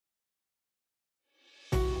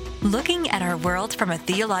Looking at our world from a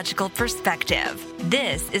theological perspective.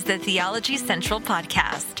 This is the Theology Central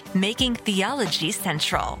Podcast, making theology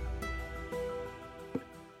central.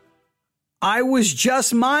 I was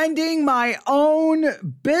just minding my own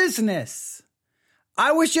business.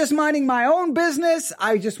 I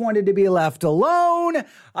just wanted to be left alone.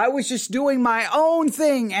 I was just doing my own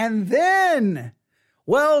thing. And then,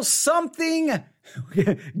 something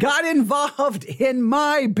got involved in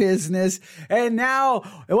my business. And now,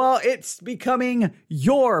 it's becoming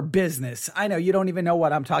your business. I know you don't even know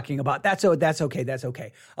what I'm talking about. That's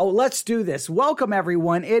okay. Oh, let's do this. Welcome,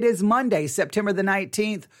 everyone. It is Monday, September the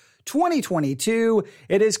 19th. 2022.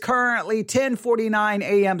 It is currently 10:49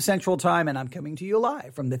 a.m. Central Time, and I'm coming to you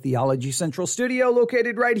live from the Theology Central studio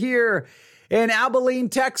located right here in Abilene,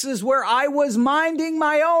 Texas, where I was minding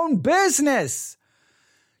my own business.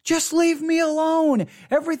 Just leave me alone.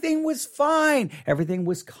 Everything was fine. Everything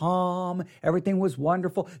was calm. Everything was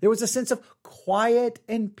wonderful. There was a sense of quiet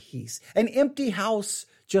and peace. An empty house,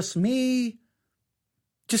 just me,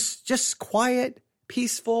 just quiet,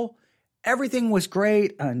 peaceful. Everything was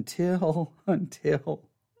great until I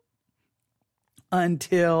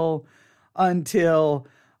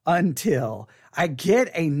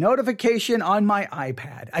get a notification on my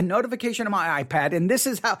iPad. And this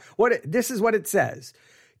is what it says.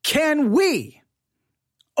 Can we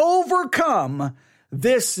overcome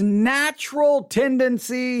this natural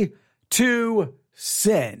tendency to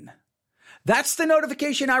sin? That's the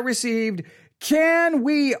notification I received. Can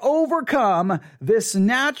we overcome this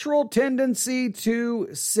natural tendency to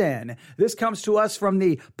sin? This comes to us from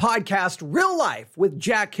the podcast Real Life with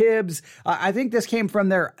Jack Hibbs. I think this came from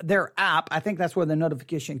their app. I think that's where the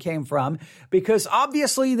notification came from, because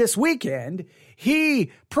obviously this weekend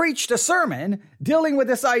he preached a sermon dealing with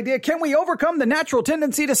this idea. Can we overcome the natural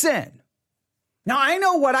tendency to sin? Now, I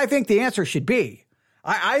know what I think the answer should be.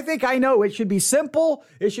 I think I know it should be simple,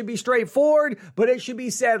 it should be straightforward, but it should be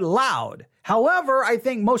said loud. However, I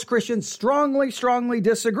think most Christians strongly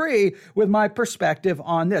disagree with my perspective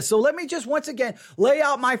on this. So let me just once again lay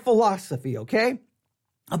out my philosophy, okay,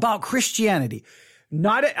 about Christianity.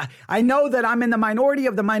 I know that I'm in the minority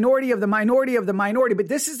of the minority, but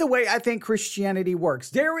this is the way I think Christianity works.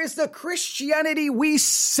 There is the Christianity we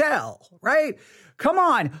sell, right? Come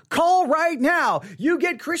on, call right now. You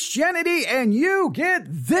get Christianity and you get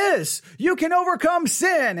this. You can overcome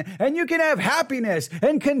sin and you can have happiness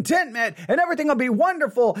and contentment and everything will be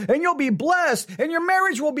wonderful and you'll be blessed and your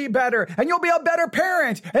marriage will be better and you'll be a better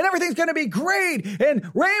parent and everything's going to be great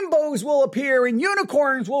and rainbows will appear and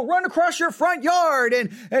unicorns will run across your front yard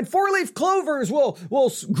and four-leaf clovers will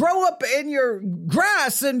grow up in your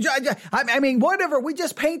grass. And I mean, whatever. We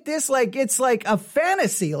just paint this like it's like a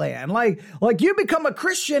fantasy land. Like you become a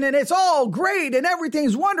Christian and it's all great and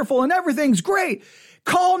everything's wonderful and everything's great.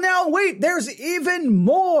 Call now. Wait, there's even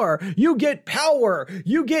more. You get power.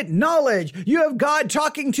 You get knowledge. You have God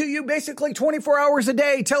talking to you basically 24 hours a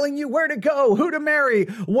day, telling you where to go, who to marry,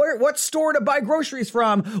 what store to buy groceries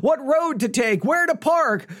from, what road to take, where to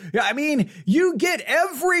park. I mean, you get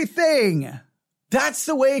everything. That's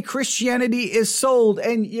the way Christianity is sold.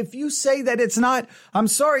 And if you say that it's not, I'm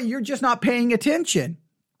sorry, you're just not paying attention.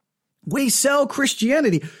 We sell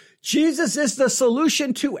Christianity. Jesus is the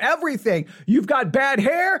solution to everything. You've got bad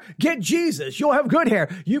hair, get Jesus. You'll have good hair.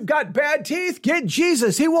 You've got bad teeth, get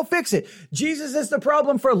Jesus. He will fix it. Jesus is the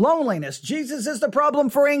problem for loneliness. Jesus is the problem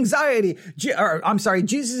for anxiety.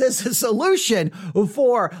 Jesus is the solution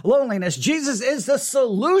for loneliness. Jesus is the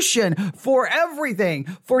solution for everything,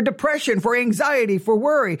 for depression, for anxiety, for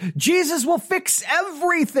worry. Jesus will fix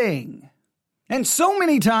everything. And so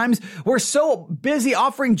many times we're so busy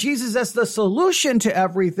offering Jesus as the solution to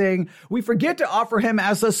everything, we forget to offer him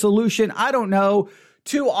as a solution,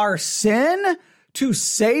 to our sin, to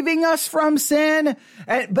saving us from sin.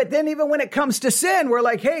 But then even when it comes to sin, we're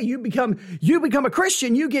like, hey, you become a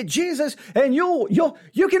Christian, you get Jesus, and you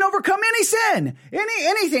can overcome any sin,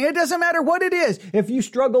 anything. It doesn't matter what it is. If you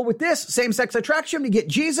struggle with this same-sex attraction, you get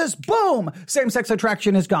Jesus, boom, same-sex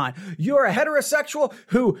attraction is gone. You're a heterosexual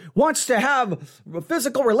who wants to have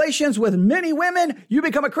physical relations with many women, you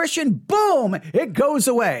become a Christian, boom, it goes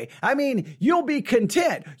away. I mean, you'll be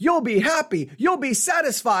content, you'll be happy, you'll be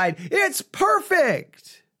satisfied. It's perfect.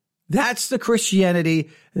 That's the Christianity.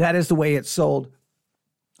 That is the way it's sold.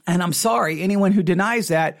 And I'm sorry, anyone who denies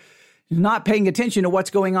that is not paying attention to what's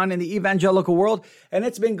going on in the evangelical world. And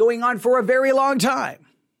it's been going on for a very long time.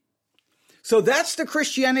 So that's the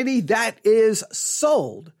Christianity that is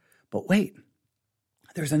sold. But wait,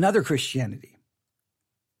 there's another Christianity.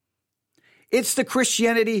 It's the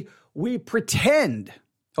Christianity we pretend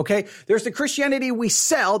Okay, there's the Christianity we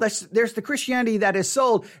sell, there's the Christianity that is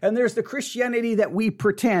sold, and there's the Christianity that we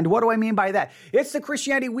pretend. What do I mean by that? It's the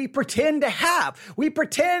Christianity we pretend to have. We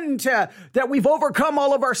pretend that we've overcome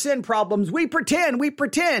all of our sin problems. We pretend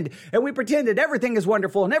that everything is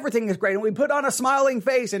wonderful and everything is great, and we put on a smiling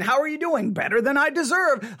face, and how are you doing? Better than I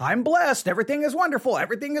deserve. I'm blessed. Everything is wonderful.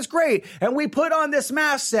 Everything is great. And we put on this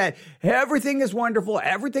mask that everything is wonderful.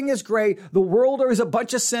 Everything is great. The world is a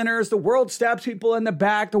bunch of sinners. The world stabs people in the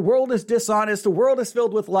back. The world is dishonest. The world is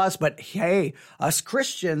filled with lust. But hey, us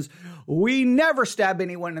Christians, we never stab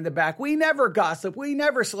anyone in the back. We never gossip. We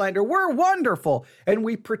never slander. We're wonderful. And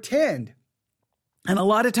we pretend. And a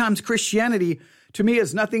lot of times Christianity, to me,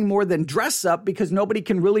 is nothing more than dress up, because nobody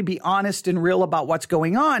can really be honest and real about what's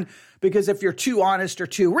going on. Because if you're too honest or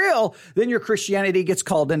too real, then your Christianity gets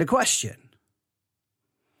called into question.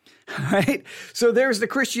 Right? So there's the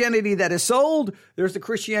Christianity that is sold. There's the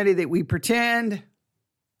Christianity that we pretend.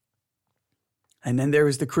 And then there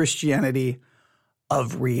is the Christianity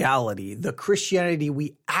of reality, the Christianity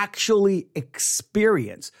we actually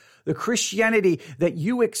experience, the Christianity that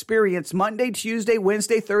you experience Monday, Tuesday,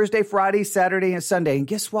 Wednesday, Thursday, Friday, Saturday, and Sunday. And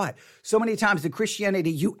guess what? So many times the Christianity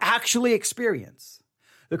you actually experience,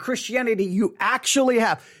 the Christianity you actually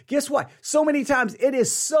have, guess what? So many times it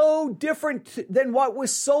is so different than what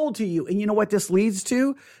was sold to you. And you know what this leads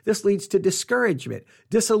to? This leads to discouragement,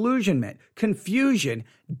 disillusionment, confusion,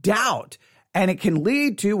 doubt. And it can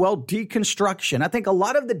lead to, deconstruction. I think a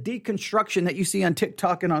lot of the deconstruction that you see on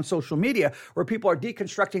TikTok and on social media, where people are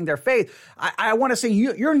deconstructing their faith, I want to say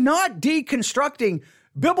you're not deconstructing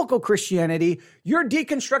biblical Christianity. You're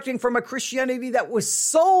deconstructing from a Christianity that was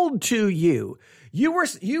sold to you. You're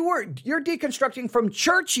deconstructing from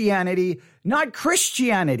churchianity, not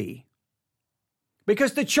Christianity.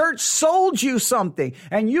 Because the church sold you something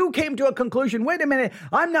and you came to a conclusion, wait a minute,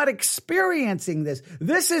 I'm not experiencing this.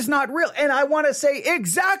 This is not real. And I want to say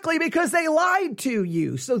exactly because they lied to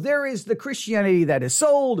you. So there is the Christianity that is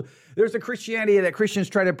sold. There's the Christianity that Christians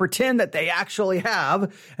try to pretend that they actually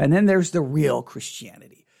have. And then there's the real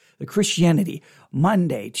Christianity. The Christianity,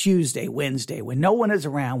 Monday, Tuesday, Wednesday, when no one is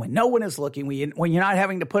around, when no one is looking, when you're not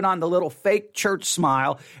having to put on the little fake church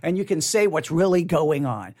smile, and you can say what's really going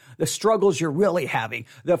on, the struggles you're really having,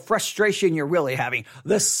 the frustration you're really having,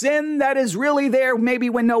 the sin that is really there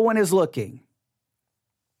maybe when no one is looking.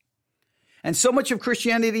 And so much of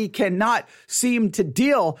Christianity cannot seem to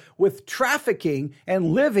deal with trafficking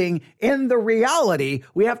and living in the reality.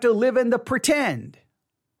 We have to live in the pretend.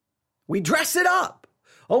 We dress it up.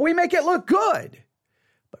 Oh, we make it look good.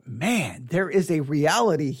 But man, there is a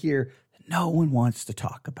reality here that no one wants to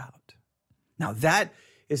talk about. Now, that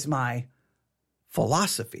is my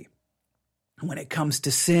philosophy. When it comes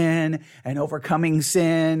to sin and overcoming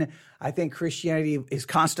sin, I think Christianity is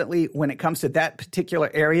constantly, when it comes to that particular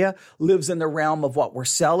area, lives in the realm of what we're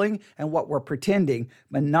selling and what we're pretending,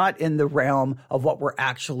 but not in the realm of what we're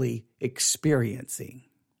actually experiencing.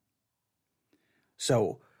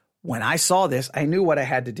 So, when I saw this, I knew what I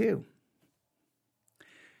had to do.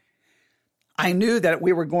 I knew that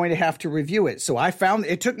we were going to have to review it. So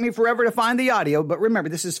it took me forever to find the audio, but remember,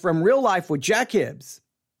 this is from Real Life with Jack Hibbs.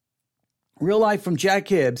 Real Life from Jack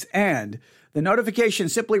Hibbs. And the notification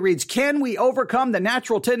simply reads, can we overcome the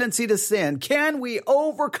natural tendency to sin? Can we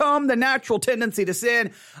overcome the natural tendency to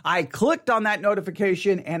sin? I clicked on that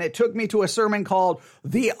notification and it took me to a sermon called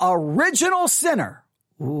The Original Sinner.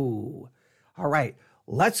 Ooh, all right.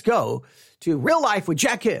 Let's go to Real Life with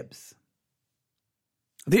Jack Hibbs,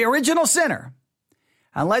 the original sinner.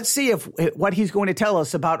 And let's see what he's going to tell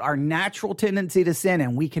us about our natural tendency to sin,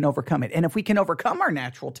 and we can overcome it. And if we can overcome our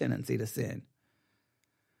natural tendency to sin,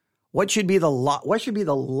 what should be the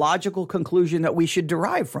logical conclusion that we should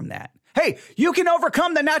derive from that? Hey, you can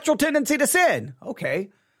overcome the natural tendency to sin. Okay.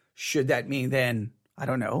 Should that mean then, I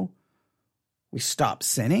don't know, we stop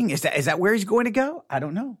sinning? Is that where he's going to go? I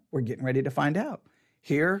don't know. We're getting ready to find out.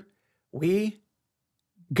 Here we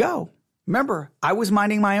go. Remember, I was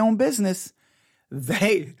minding my own business.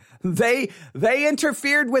 They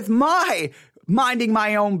interfered with my minding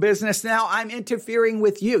my own business. Now I'm interfering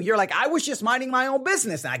with you. You're like, I was just minding my own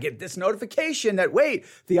business. And I get this notification that, wait,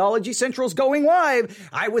 Theology Central's going live.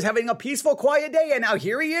 I was having a peaceful, quiet day. And now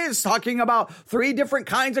here he is talking about 3 different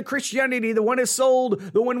kinds of Christianity. The one is sold,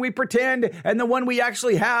 the one we pretend, and the one we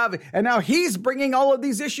actually have. And now he's bringing all of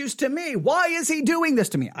these issues to me. Why is he doing this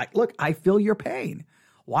to me? I feel your pain.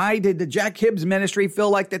 Why did the Jack Hibbs ministry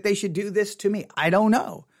feel like that they should do this to me? I don't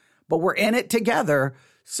know, but we're in it together.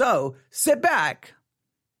 So sit back,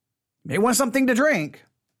 may want something to drink,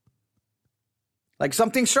 like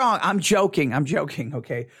something strong. I'm joking.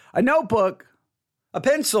 Okay. A notebook, A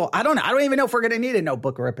pencil. I don't know. I don't even know if we're going to need a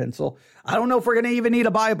notebook or a pencil. I don't know if we're going to even need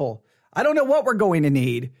a Bible. I don't know what we're going to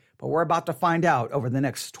need, but we're about to find out over the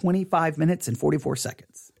next 25 minutes and 44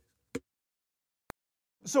 seconds.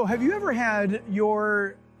 So have you ever had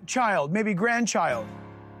your child, maybe grandchild,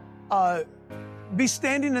 be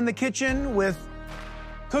standing in the kitchen with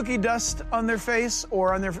cookie dust on their face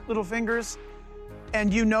or on their little fingers,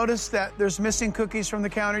 and you notice that there's missing cookies from the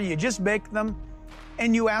counter? You just baked them,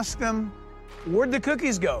 and you ask them, where'd the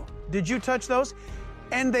cookies go? Did you touch those?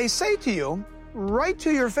 And they say to you, right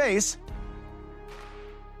to your face,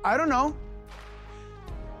 I don't know.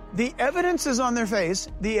 The evidence is on their face,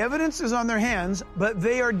 the evidence is on their hands, but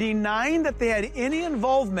they are denying that they had any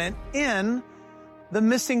involvement in the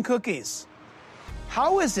missing cookies.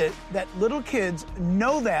 How is it that little kids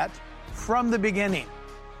know that from the beginning?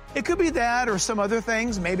 It could be that or some other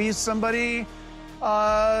things. Maybe somebody,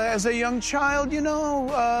 as a young child,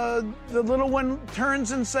 the little one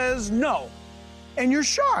turns and says no. And you're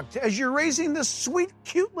shocked as you're raising this sweet,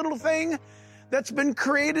 cute little thing that's been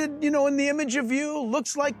created, in the image of you,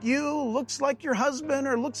 looks like your husband,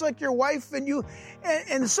 or looks like your wife,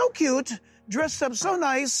 and so cute, dressed up so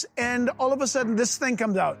nice, and all of a sudden this thing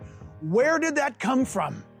comes out. Where did that come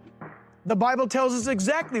from? The Bible tells us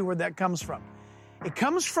exactly where that comes from. It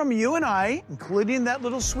comes from you and I, including that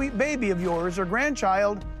little sweet baby of yours or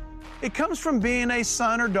grandchild. It comes from being a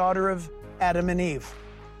son or daughter of Adam and Eve.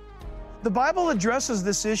 The Bible addresses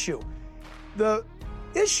this issue. The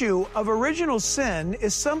issue of original sin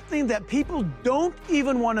is something that people don't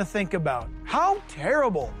even want to think about. How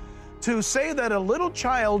terrible to say that a little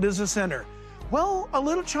child is a sinner. Well, a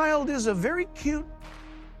little child is a very cute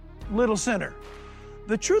little sinner.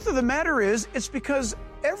 The truth of the matter is, it's because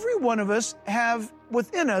every one of us have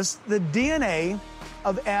within us the DNA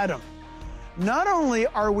of Adam. Not only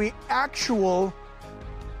are we actual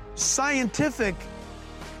scientific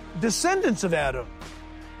descendants of Adam,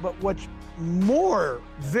 but what's more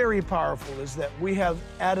very powerful is that we have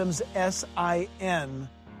Adam's S-I-N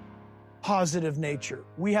positive nature.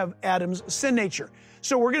 We have Adam's sin nature.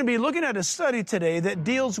 So we're going to be looking at a study today that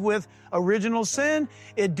deals with original sin.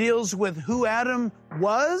 It deals with who Adam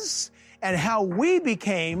was and how we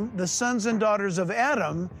became the sons and daughters of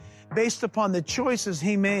Adam based upon the choices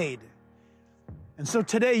he made. And so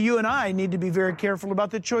today you and I need to be very careful about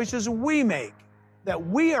the choices we make, that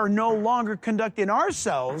we are no longer conducting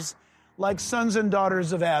ourselves like sons and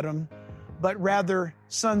daughters of Adam, but rather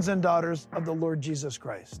sons and daughters of the Lord Jesus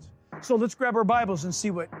Christ. So let's grab our Bibles and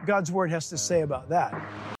see what God's Word has to say about that.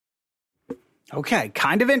 Okay,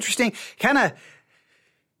 kind of interesting.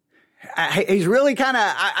 He's really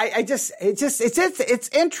it's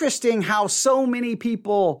interesting how so many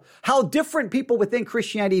people, how different people within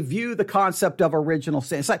Christianity view the concept of original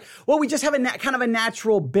sin. It's like, well, we just have kind of a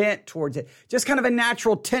natural bent towards it, just kind of a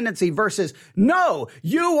natural tendency versus, no,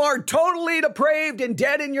 you are totally depraved and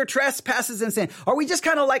dead in your trespasses and sin. Are we just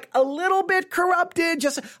kind of like a little bit corrupted,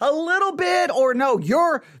 just a little bit? Or no,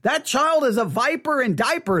 that child is a viper in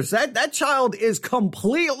diapers. That child is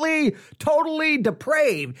completely, totally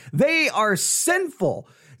depraved. They are sinful.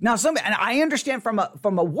 Now, and I understand from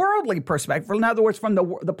a worldly perspective, in other words, from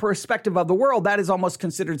the perspective of the world, that is almost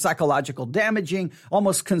considered psychological damaging,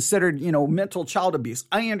 almost considered, mental child abuse.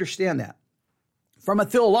 I understand that. From a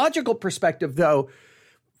theological perspective, though,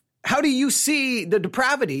 how do you see the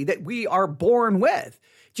depravity that we are born with?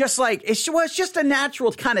 Just like, it's just a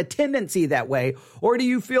natural kind of tendency that way? Or do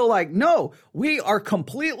you feel like, no, we are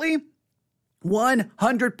completely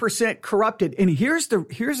 100% corrupted? And here's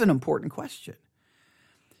an important question.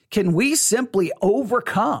 Can we simply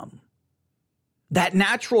overcome that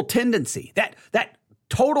natural tendency, that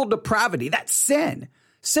total depravity, that sin,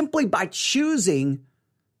 simply by choosing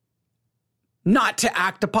not to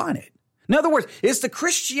act upon it? In other words, is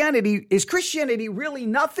Christianity really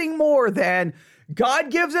nothing more than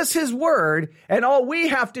God gives us his word, and all we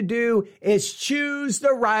have to do is choose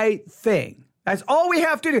the right thing? That's all we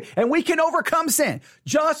have to do. And we can overcome sin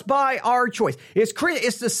just by our choice. Is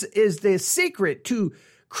the secret to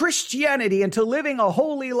Christianity and to living a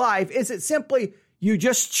holy life, is it simply you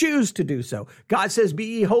just choose to do so? God says, be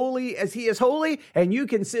ye holy as he is holy, and you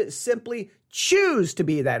can simply choose to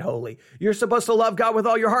be that holy. You're supposed to love God with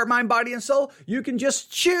all your heart, mind, body, and soul. You can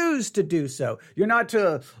just choose to do so. You're not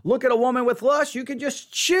to look at a woman with lust. You can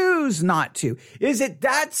just choose not to. Is it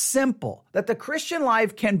that simple that the Christian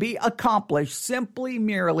life can be accomplished simply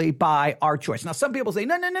merely by our choice? Now, some people say,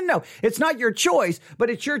 no. It's not your choice, but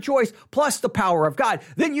it's your choice plus the power of God.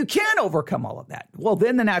 Then you can overcome all of that. Well,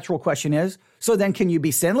 then the natural question is, so then can you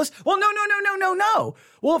be sinless? Well, no.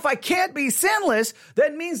 Well, if I can't be sinless,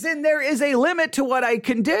 that means then there is a limit to what I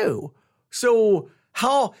can do. So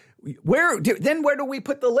where do we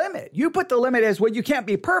put the limit? You put the limit as, well, you can't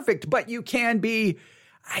be perfect, but you can be.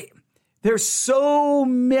 There's so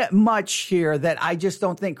much here that I just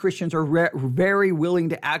don't think Christians are very willing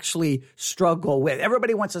to actually struggle with.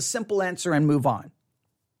 Everybody wants a simple answer and move on.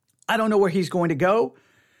 I don't know where he's going to go,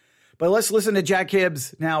 but let's listen to Jack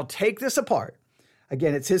Hibbs now take this apart.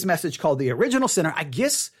 Again, it's his message called The Original Sinner. I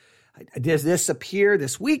guess, does this appear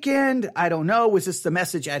this weekend? I don't know. Was this the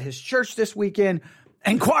message at his church this weekend?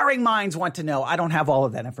 Inquiring minds want to know. I don't have all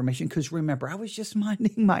of that information because remember, I was just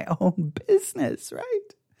minding my own business, right?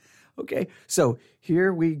 Okay, so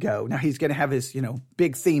here we go. Now he's going to have his,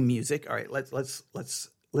 big theme music. All right, let's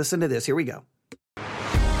listen to this. Here we go.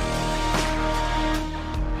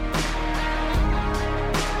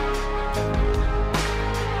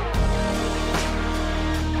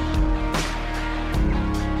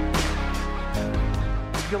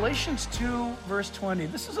 Galatians 2, verse 20.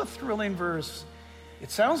 This is a thrilling verse. It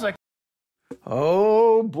sounds like...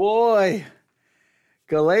 Oh, boy.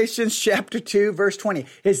 Galatians chapter 2, verse 20.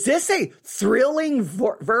 Is this a thrilling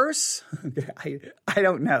verse? I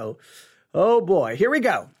don't know. Oh, boy. Here we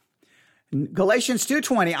go. Galatians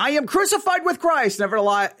 2:20. I am crucified with Christ.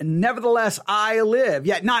 Nevertheless, I live.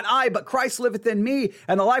 Yet not I, but Christ liveth in me.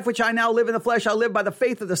 And the life which I now live in the flesh, I live by the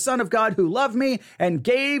faith of the Son of God who loved me and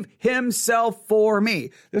gave himself for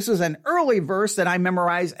me. This is an early verse that I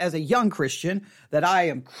memorized as a young Christian, that I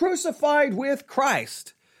am crucified with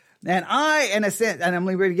Christ. And I'm going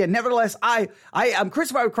to read it again. Nevertheless, I am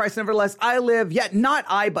crucified with Christ. Nevertheless, I live, yet not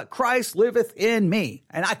I, but Christ liveth in me.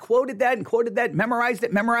 And I quoted that, memorized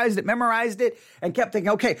it, and kept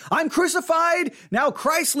thinking, okay, I'm crucified. Now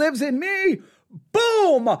Christ lives in me.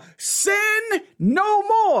 Boom! Sin no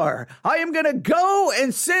more. I am going to go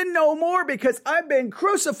and sin no more because I've been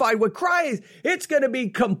crucified with Christ. It's going to be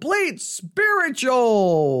complete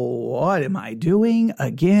spiritual. What am I doing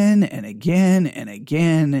again and again and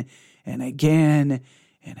again and again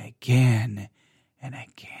and again and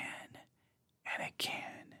again and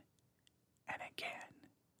again and again?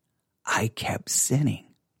 I kept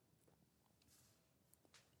sinning.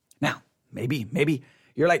 Now, maybe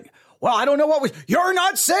you're like, well, I don't know you're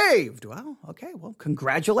not saved. Well, okay,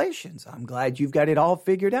 congratulations. I'm glad you've got it all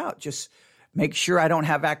figured out. Just make sure I don't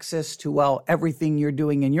have access to, everything you're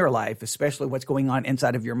doing in your life, especially what's going on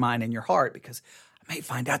inside of your mind and your heart, because I may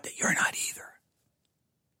find out that you're not either.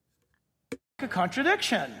 A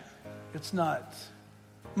contradiction. It's not.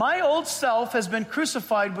 My old self has been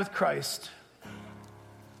crucified with Christ.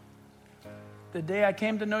 The day I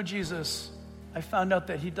came to know Jesus, I found out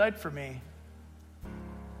that he died for me.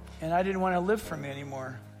 And I didn't want to live for me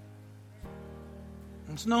anymore.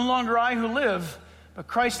 It's no longer I who live, but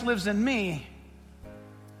Christ lives in me.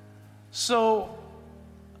 So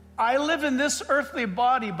I live in this earthly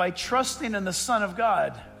body by trusting in the Son of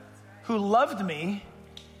God who loved me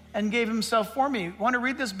and gave himself for me. Want to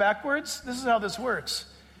read this backwards? This is how this works.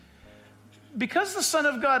 Because the Son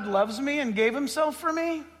of God loves me and gave himself for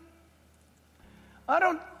me, I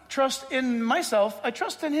don't trust in myself, I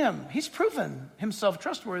trust in him. He's proven himself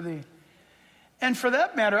trustworthy. And for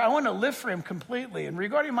that matter, I want to live for him completely. And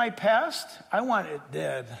regarding my past, I want it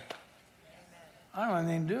dead. I don't want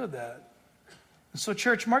anything to do with that. And so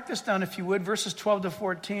church, mark this down if you would, verses 12 to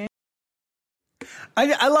 14.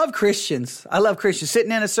 I love Christians. I love Christians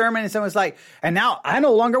sitting in a sermon and someone's like, and now I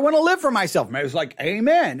no longer want to live for myself. And I was like,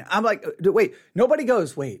 amen. I'm like, wait, nobody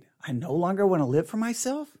goes, wait, I no longer want to live for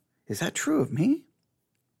myself? Is that true of me?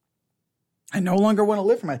 I no longer want to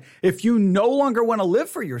live for myself. If you no longer want to live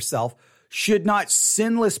for yourself, should not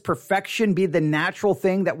sinless perfection be the natural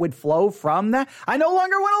thing that would flow from that? I no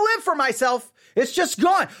longer want to live for myself. It's just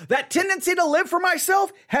gone. That tendency to live for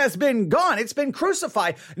myself has been gone. It's been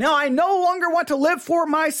crucified. Now I no longer want to live for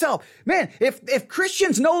myself. Man, if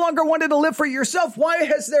Christians no longer wanted to live for yourself, why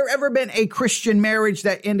has there ever been a Christian marriage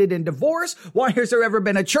that ended in divorce? Why has there ever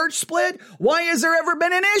been a church split? Why has there ever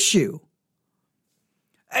been an issue?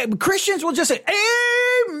 Christians will just say,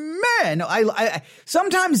 amen. I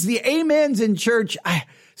sometimes the amens in church,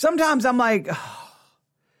 sometimes I'm like, oh,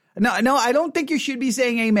 no, I don't think you should be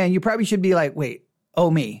saying amen. You probably should be like, wait, oh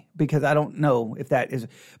me, because I don't know if that is,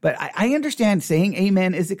 but I understand saying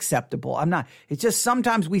amen is acceptable. It's just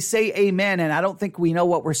sometimes we say amen and I don't think we know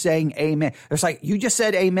what we're saying amen. It's like, you just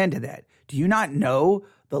said amen to that. Do you not know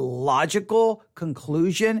the logical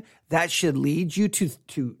conclusion that should lead you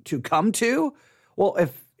to come to? Well,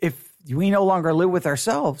 if we no longer live with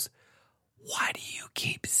ourselves, why do you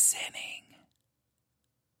keep sinning?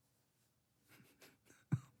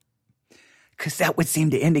 Because that would seem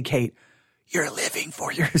to indicate you're living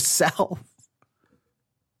for yourself.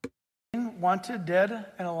 Wanted, dead,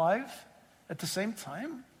 and alive, at the same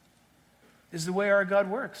time is the way our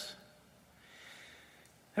God works.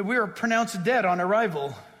 That we are pronounced dead on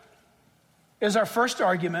arrival is our first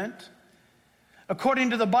argument. According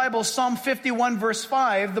to the Bible, Psalm 51 verse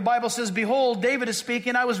 5, the Bible says, behold, David is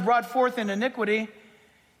speaking, I was brought forth in iniquity,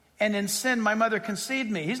 and in sin my mother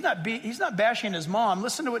conceived me. He's not bashing his mom.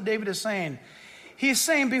 Listen to what David is saying. He's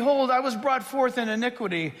saying, behold, I was brought forth in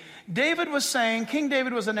iniquity. David was saying, King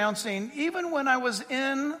David was announcing, even when I was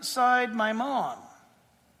inside my mom,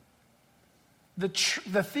 the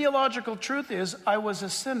theological truth is I was a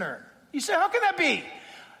sinner. You say, how can that be?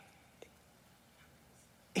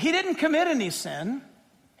 He didn't commit any sin.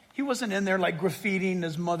 He wasn't in there like graffitiing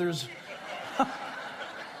his mother's.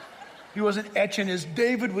 He wasn't etching his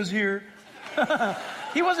David was here.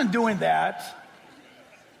 He wasn't doing that.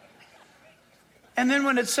 And then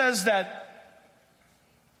when it says that,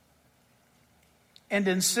 and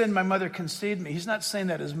in sin my mother conceived me, he's not saying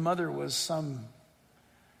that his mother was some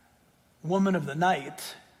woman of the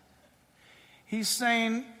night. He's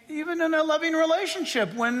saying even in a loving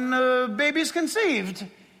relationship, when a baby's conceived,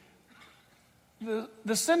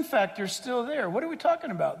 the sin factor is still there. What are we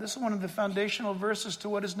talking about? This is one of the foundational verses to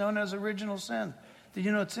what is known as original sin. Did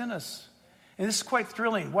you know it's in us? And this is quite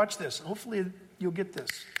thrilling. Watch this. Hopefully you'll get this.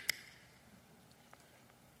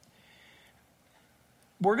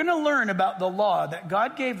 We're going to learn about the law, that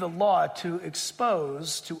God gave the law to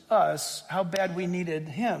expose to us how bad we needed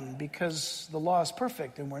him, because the law is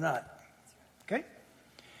perfect and we're not. Okay?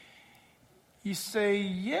 You say,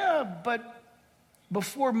 yeah, but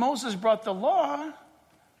before Moses brought the law,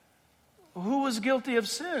 who was guilty of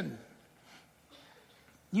sin?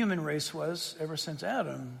 Human race was, ever since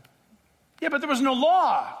Adam. Yeah, but there was no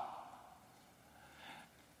law.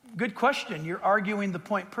 Good question. You're arguing the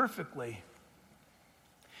point perfectly.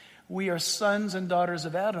 We are sons and daughters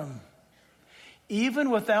of Adam. Even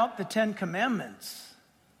without the 10 Commandments,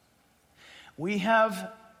 we have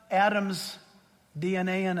Adam's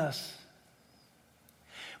DNA in us.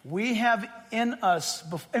 We have in us,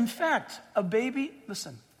 in fact, a baby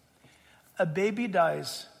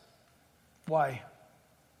dies. Why?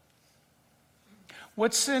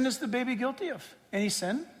 What sin is the baby guilty of? Any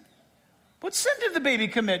sin? What sin did the baby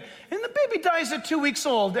commit? And the baby dies at 2 weeks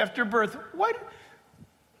old after birth. Why?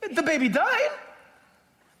 The baby died.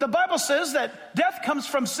 The Bible says that death comes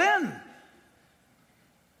from sin.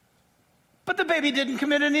 But the baby didn't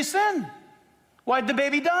commit any sin. Why'd the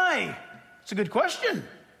baby die? It's a good question.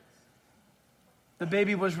 The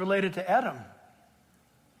baby was related to Adam.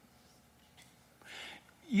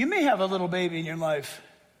 You may have a little baby in your life.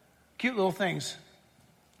 Cute little things,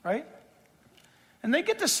 right? And they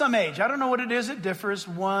get to some age. I don't know what it is. It differs.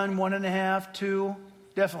 1, 1.5, 2,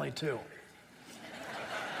 definitely 2.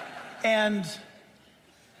 And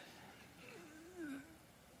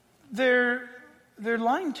they're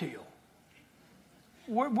lying to you.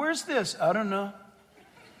 Where's this? I don't know.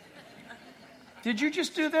 Did you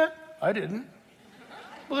just do that? I didn't.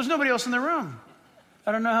 Well, there's nobody else in the room.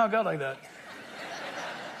 I don't know how it got like that.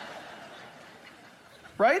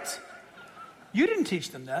 Right? You didn't teach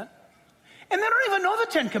them that. And they don't even know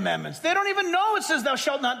the 10 Commandments. They don't even know it says thou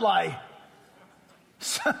shalt not lie,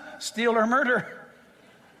 steal, or murder.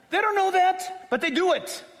 They don't know that, but they do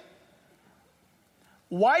it.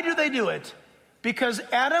 Why do they do it? Because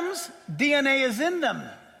Adam's DNA is in them,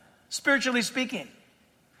 spiritually speaking.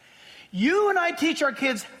 You and I teach our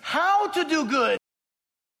kids how to do good.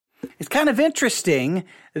 It's kind of interesting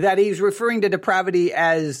that he's referring to depravity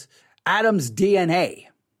as Adam's DNA.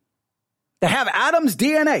 They have Adam's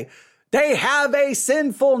DNA. They have a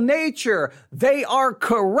sinful nature. They are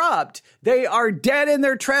corrupt. They are dead in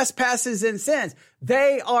their trespasses and sins.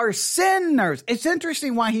 They are sinners. It's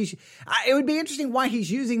interesting why it would be interesting why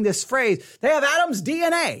he's using this phrase. They have Adam's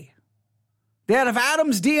DNA. They have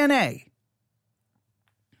Adam's DNA.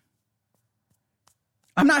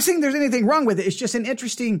 I'm not saying there's anything wrong with it. It's just an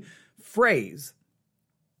interesting phrase.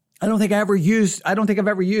 I don't think I've ever used,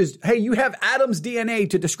 hey, you have Adam's DNA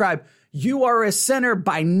to describe you are a sinner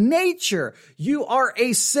by nature. You are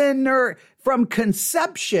a sinner from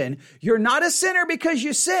conception. You're not a sinner because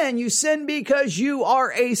you sin. You sin because you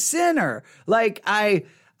are a sinner. It's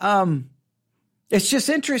just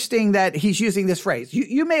interesting that he's using this phrase.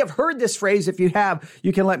 You may have heard this phrase. If you have,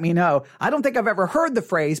 you can let me know. I don't think I've ever heard the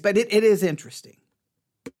phrase, but it is interesting.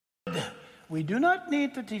 We do not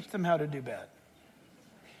need to teach them how to do bad.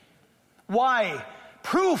 Why?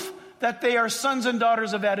 Proof that they are sons and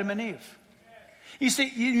daughters of Adam and Eve. You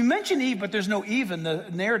see, you mention Eve, but there's no Eve in the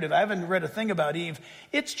narrative. I haven't read a thing about Eve.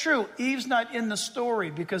 It's true. Eve's not in the story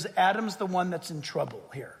because Adam's the one that's in trouble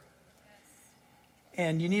here.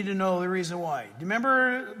 And you need to know the reason why. Do you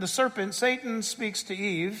remember the serpent? Satan speaks to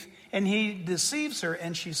Eve, and he deceives her,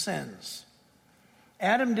 and she sins.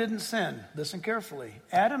 Adam didn't sin. Listen carefully.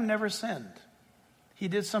 Adam never sinned. He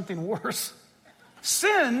did something worse.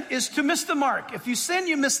 Sin is to miss the mark. If you sin,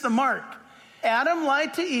 you miss the mark. Adam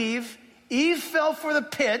lied to Eve. Eve fell for the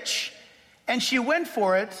pitch, and she went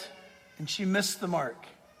for it, and she missed the mark.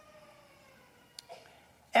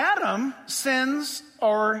 Adam sins,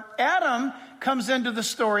 or Adam comes into the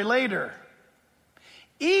story later.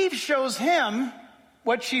 Eve shows him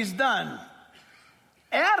what she's done.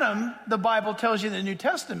 Adam, the Bible tells you in the New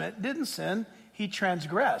Testament, didn't sin. He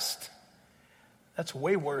transgressed. That's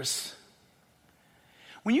way worse.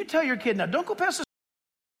 When you tell your kid, now don't go past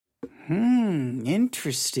the...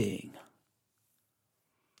 Interesting.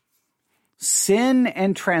 Sin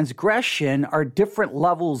and transgression are different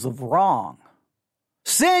levels of wrong.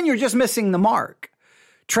 Sin, you're just missing the mark.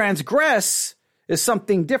 Transgress is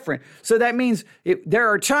something different. So that means there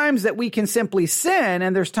are times that we can simply sin,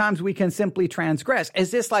 and there's times we can simply transgress.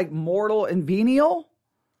 Is this like mortal and venial?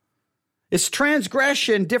 Is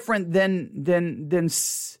transgression different than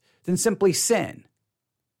simply sin?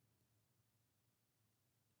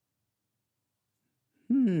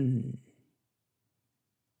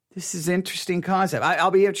 This is an interesting concept.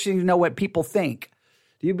 I'll be interested to know what people think.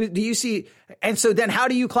 Do you see? And so then how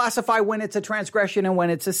do you classify when it's a transgression and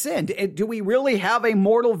when it's a sin? Do we really have a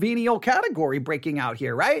mortal venial category breaking out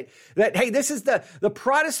here, right? That, hey, this is the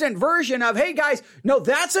Protestant version of, hey, guys, no,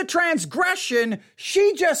 that's a transgression.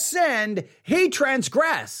 She just sinned. He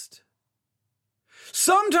transgressed.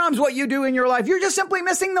 Sometimes what you do in your life, you're just simply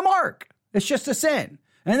missing the mark. It's just a sin.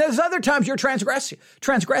 And there's other times you're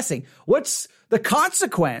transgressing. What's the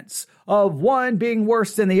consequence of one being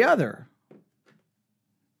worse than the other?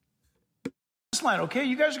 This line, okay?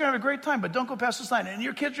 You guys are going to have a great time, but don't go past this line. And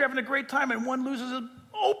your kids are having a great time, and one loses it,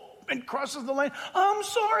 and crosses the line. I'm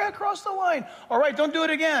sorry, I crossed the line. All right, don't do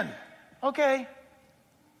it again. Okay.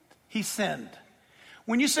 He sinned.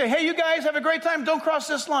 When you say, hey, you guys have a great time, don't cross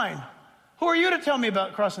this line. Who are you to tell me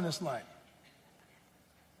about crossing this line?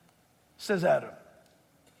 Says Adam.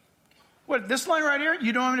 What, this line right here?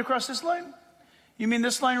 You don't want me to cross this line? You mean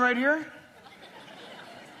this line right here?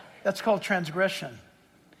 That's called transgression.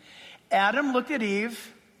 Adam looked at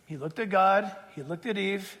Eve, he looked at God, he looked at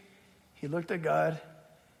Eve, he looked at God,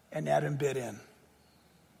 and Adam bit in.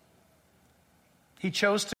 He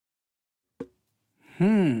chose to.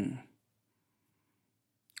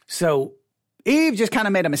 So Eve just kind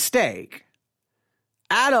of made a mistake.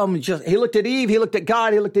 Adam he looked at Eve, he looked at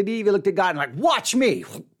God, he looked at Eve, he looked at God, and like, watch me.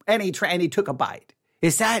 And he took a bite.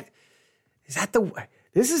 Is that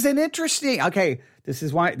this is an interesting, okay, this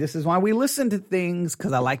is why we listen to things,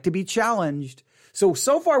 because I like to be challenged. So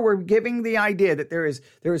far we're giving the idea that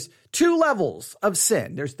there's two levels of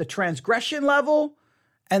sin. There's the transgression level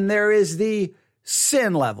and there is the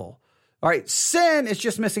sin level. All right, sin is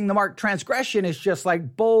just missing the mark. Transgression is just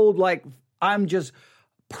like bold, like I'm just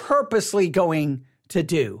purposely going to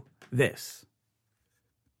do this.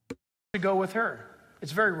 To go with her.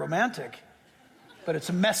 It's very romantic, but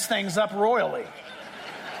it's messed things up royally.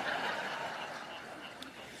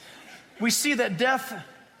 We see that death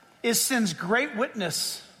is sin's great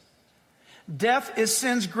witness. Death is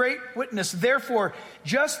sin's great witness. Therefore,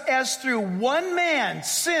 just as through one man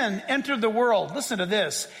sin entered the world, listen to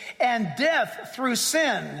this, and death through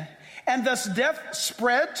sin, and thus death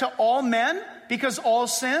spread to all men because all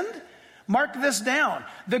sinned. Mark this down.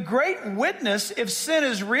 The great witness, if sin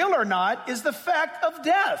is real or not, is the fact of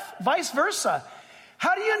death. Vice versa.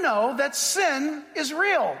 How do you know that sin is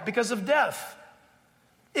real? Because of death.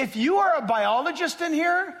 If you are a biologist in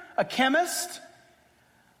here, a chemist,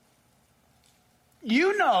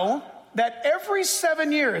 you know that every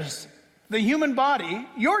 7 years, the human body,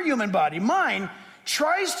 your human body, mine,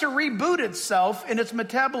 tries to reboot itself in its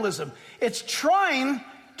metabolism. It's trying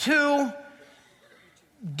to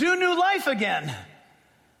do new life again.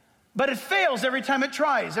 But it fails every time it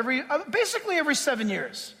tries, basically every 7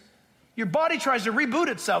 years. Your body tries to reboot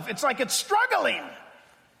itself. It's like it's struggling.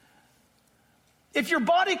 If your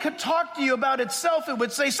body could talk to you about itself, it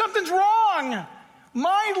would say, something's wrong.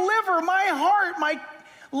 My liver, my heart, my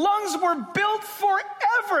lungs were built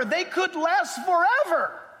forever. They could last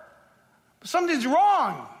forever. Something's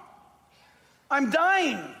wrong. I'm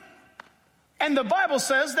dying. And the Bible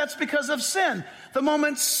says that's because of sin. The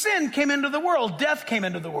moment sin came into the world, death came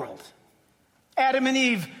into the world. Adam and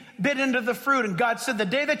Eve bit into the fruit, and God said, the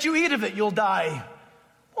day that you eat of it, you'll die.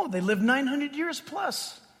 Oh, they lived 900 years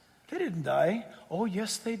plus. They didn't die. Oh,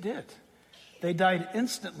 yes, they did. They died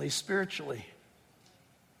instantly, spiritually.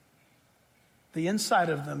 The inside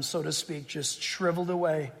of them, so to speak, just shriveled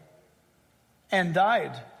away and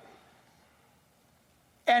died.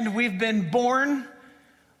 And we've been born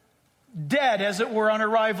dead, as it were, on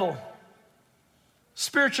arrival,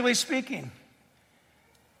 spiritually speaking.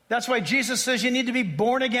 That's why Jesus says you need to be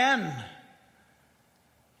born again.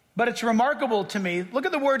 But it's remarkable to me. Look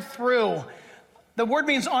at the word through. The word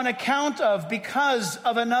means on account of, because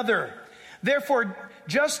of another. Therefore,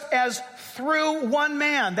 just as through one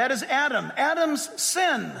man, that is Adam, Adam's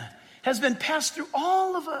sin has been passed through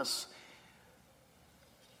all of us,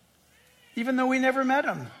 even though we never met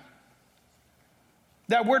him.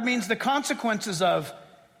 That word means the consequences of,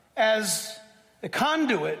 as a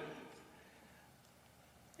conduit,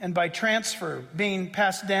 and by transfer, being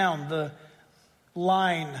passed down the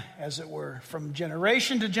line, as it were, from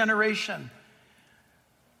generation to generation.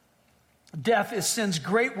 Death is sin's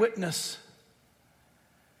great witness.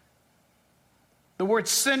 The word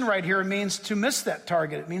sin right here means to miss that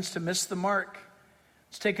target. It means to miss the mark.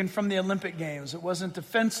 It's taken from the Olympic Games. It wasn't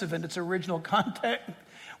offensive in its original context,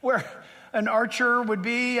 where an archer would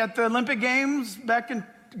be at the Olympic Games back in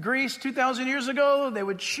Greece 2,000 years ago. They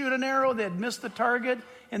would shoot an arrow, they'd miss the target,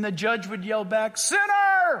 and the judge would yell back,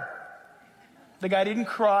 "Sinner!" The guy didn't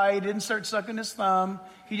cry, he didn't start sucking his thumb.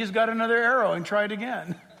 He just got another arrow and tried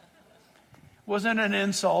again. Wasn't an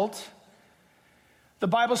insult. The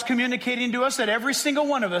Bible's communicating to us that every single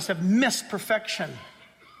one of us have missed perfection.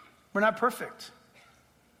 We're not perfect.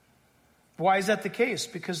 Why is that the case?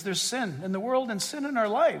 Because there's sin in the world and sin in our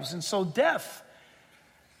lives. And so death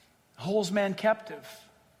holds man captive.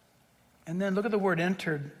 And then look at the word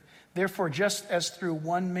entered. Therefore, just as through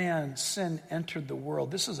one man sin entered the world.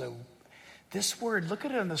 This word, look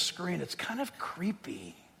at it on the screen. It's kind of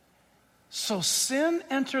creepy. So sin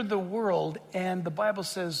entered the world, and the Bible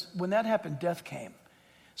says when that happened, death came.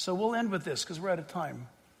 So we'll end with this because we're out of time.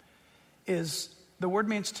 The word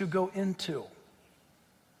means to go into.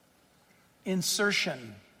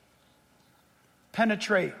 Insertion.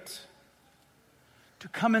 Penetrate. To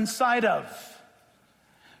come inside of.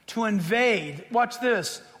 To invade. Watch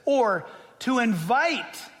this. Or to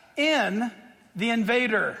invite in the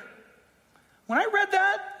invader. When I read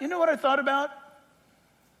that, you know what I thought about?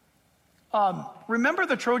 Remember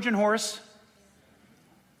the Trojan horse?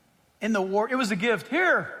 In the war, it was a gift.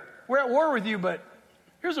 Here, we're at war with you, but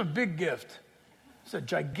here's a big gift. It's a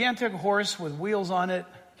gigantic horse with wheels on it.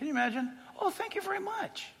 Can you imagine? Oh, thank you very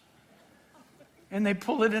much. And they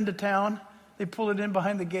pull it into town. They pull it in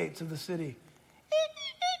behind the gates of the city.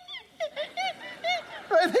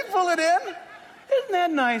 Right, they pull it in. Isn't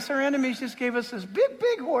that nice? Our enemies just gave us this big,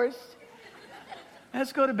 big horse.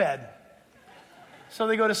 Let's go to bed. So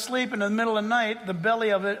they go to sleep, and in the middle of the night, the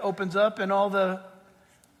belly of it opens up, and all the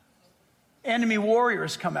enemy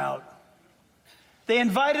warriors come out. They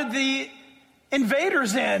invited the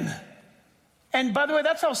invaders in. And by the way,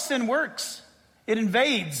 that's how sin works. It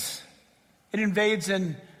invades. It invades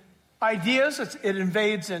in ideas. It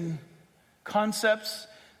invades in concepts.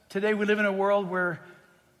 Today we live in a world where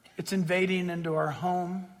it's invading into our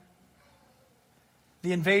home.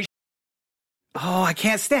 The invasion. Oh, I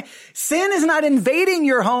can't stand. Sin is not invading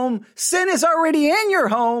your home. Sin is already in your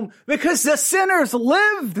home because the sinners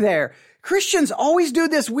live there. Christians always do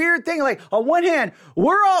this weird thing. Like on one hand,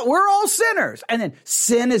 we're all sinners. And then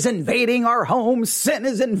sin is invading our home. Sin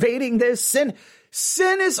is invading this. Sin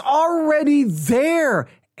is already there.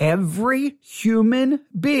 Every human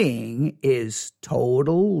being is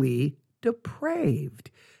totally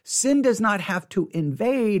depraved. Sin does not have to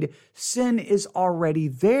invade. Sin is already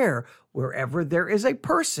there. Wherever there is a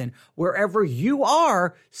person, wherever you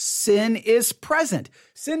are, sin is present.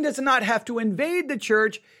 Sin does not have to invade the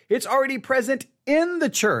church. It's already present in the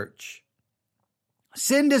church.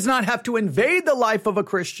 Sin does not have to invade the life of a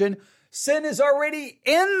Christian. Sin is already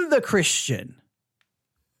in the Christian.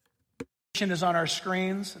 Invasion is on our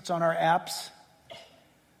screens. It's on our apps.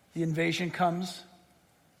 The invasion comes.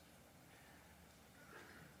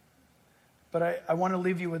 But I want to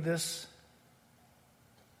leave you with this.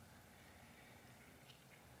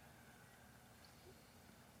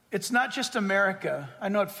 It's not just America. I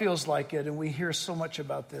know it feels like it, and we hear so much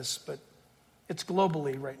about this, but it's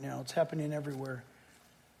globally right now. It's happening everywhere.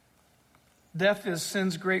 Death is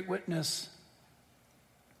sin's great witness.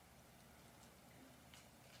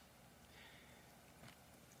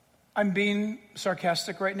 I'm being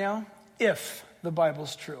sarcastic right now. If the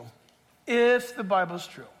Bible's true. If the Bible's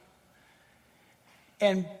true.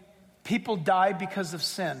 And people die because of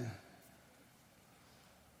sin.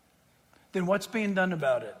 Then what's being done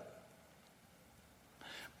about it?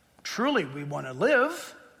 Truly, we want to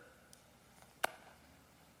live.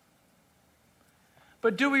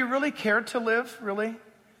 But do we really care to live, really?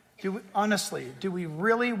 Honestly, do we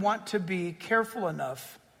really want to be careful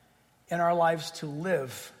enough in our lives to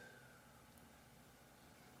live?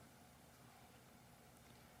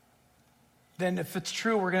 Then if it's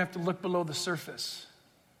true, we're going to have to look below the surface.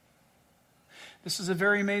 This is a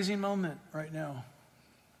very amazing moment right now.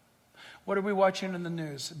 What are we watching in the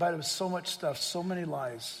news? By the way, so much stuff, so many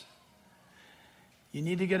lies. You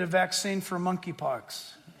need to get a vaccine for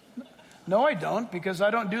monkeypox. No, I don't, because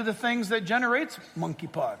I don't do the things that generates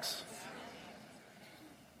monkeypox.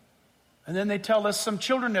 And then they tell us some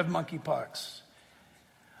children have monkeypox.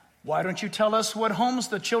 Why don't you tell us what homes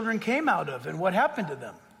the children came out of and what happened to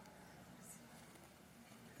them?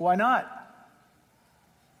 Why not?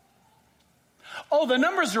 Oh, the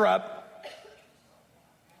numbers are up.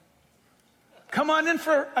 Come on in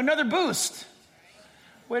for another boost.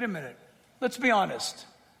 Wait a minute. Let's be honest.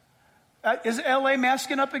 Is LA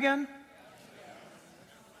masking up again?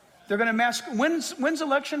 They're going to mask. When's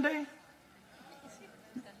election day?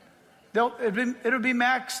 It'll be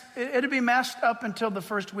masked up until the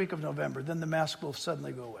first week of November. Then the mask will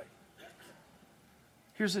suddenly go away.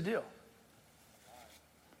 Here's the deal.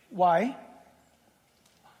 Why?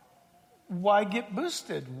 Why get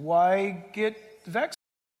boosted? Why get vaccinated?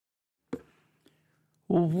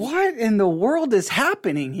 What in the world is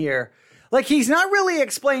happening here? Like, he's not really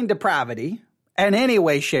explained depravity in any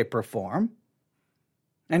way, shape, or form.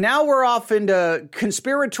 And now we're off into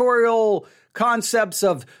conspiratorial concepts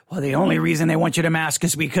of, well, the only reason they want you to mask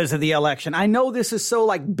is because of the election. I know this is so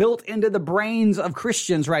like built into the brains of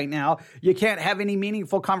Christians right now. You can't have any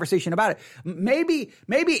meaningful conversation about it. Maybe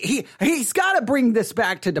he's got to bring this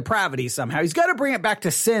back to depravity somehow. He's got to bring it back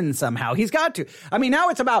to sin somehow. He's got to. I mean, now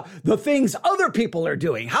it's about the things other people are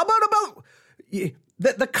doing. How about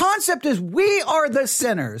the concept is we are the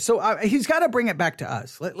sinners. So he's got to bring it back to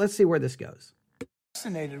us. Let's see where this goes.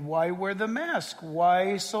 Vaccinated. Why wear the mask?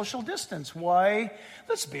 Why social distance? Why,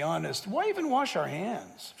 let's be honest, why even wash our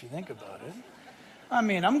hands, if you think about it? I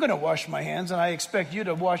mean, I'm going to wash my hands, and I expect you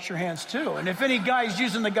to wash your hands too. And if any guy's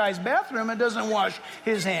using the guy's bathroom and doesn't wash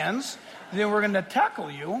his hands, then we're going to tackle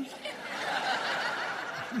you.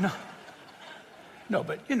 No,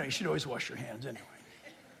 but you should always wash your hands anyway.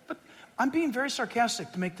 But I'm being very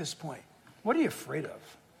sarcastic to make this point. What are you afraid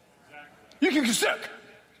of? You can get sick.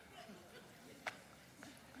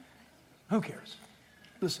 Who cares?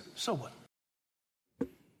 Listen, so what?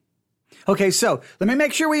 Okay, so let me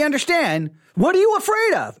make sure we understand. What are you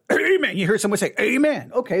afraid of? Amen. You hear someone say,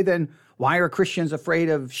 amen. Okay, then why are Christians afraid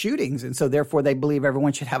of shootings? And so therefore they believe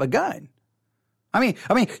everyone should have a gun. I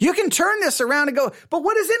mean, you can turn this around and go, but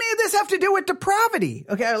what does any of this have to do with depravity?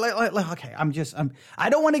 Okay, I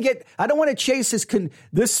don't want to chase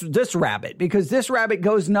this rabbit, because this rabbit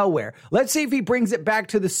goes nowhere. Let's see if he brings it back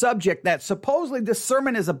to the subject that supposedly this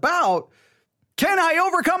sermon is about. Can I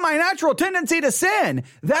overcome my natural tendency to sin?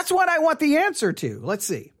 That's what I want the answer to. Let's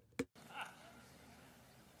see.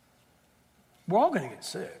 We're all going to get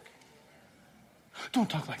sick. Don't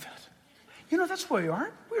talk like that. That's where we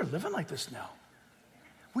are. We are living like this now.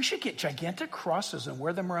 We should get gigantic crosses and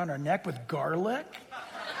wear them around our neck with garlic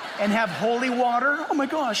and have holy water. Oh my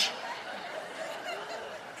gosh.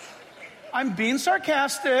 I'm being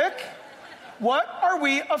sarcastic. What are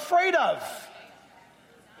we afraid of?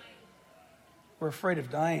 We're afraid of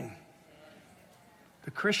dying.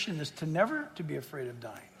 The Christian is never to be afraid of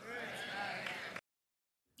dying.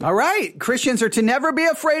 All right. Christians are to never be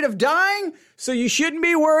afraid of dying, so you shouldn't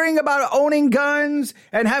be worrying about owning guns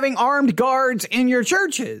and having armed guards in your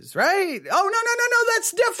churches, right? Oh, no,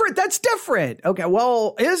 that's different. That's different. Okay,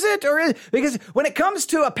 well, is it or is it? Because when it comes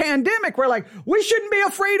to a pandemic, we're like, we shouldn't be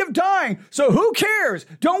afraid of dying, so who cares?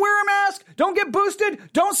 Don't wear a mask, don't get boosted,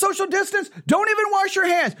 don't social distance, don't even wash your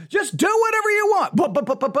hands. Just do whatever you want.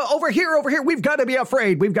 But over here, we've got to be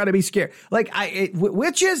afraid. We've got to be scared. Like,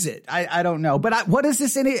 which is it? I don't know. But what is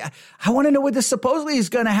this in? I want to know what this supposedly is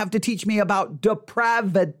going to have to teach me about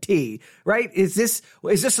depravity, right? Is this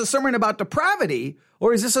a sermon about depravity,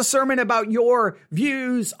 or is this a sermon about your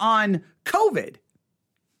views on COVID?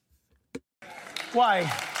 Why?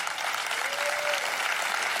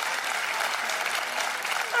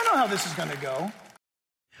 I know how this is going to go.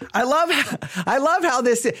 I love how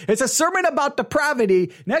it's a sermon about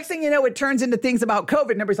depravity. Next thing you know, it turns into things about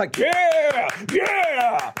COVID, and everybody's like,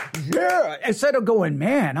 yeah. Instead of going,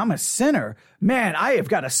 man, I'm a sinner. Man, I have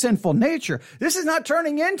got a sinful nature. This is not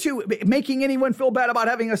turning into making anyone feel bad about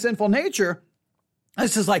having a sinful nature.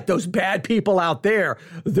 This is like those bad people out there.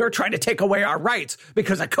 They're trying to take away our rights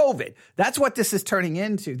because of COVID. That's what this is turning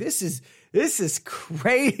into. This is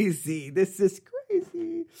crazy. This is crazy.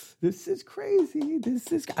 crazy. This is crazy.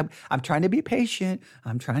 I'm trying to be patient.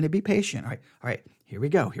 All right. Here we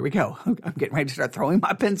go. I'm getting ready to start throwing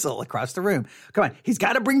my pencil across the room. Come on. He's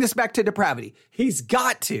got to bring this back to depravity. He's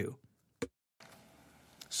got to.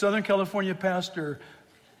 Southern California pastor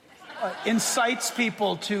incites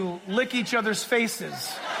people to lick each other's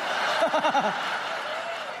faces.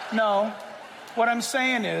 No. What I'm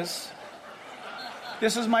saying is,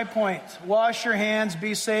 this is my point. Wash your hands,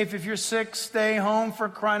 be safe. If you're sick, stay home, for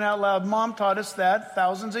crying out loud. Mom taught us that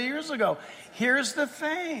thousands of years ago. Here's the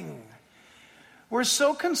thing. We're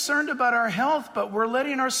so concerned about our health, but we're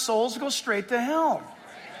letting our souls go straight to hell.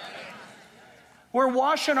 We're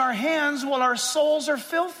washing our hands while our souls are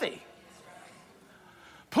filthy.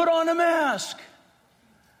 Put on a mask.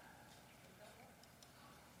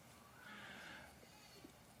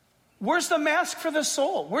 Where's the mask for the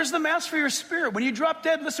soul? Where's the mask for your spirit? When you drop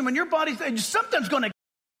dead, listen, when your body, something's going to...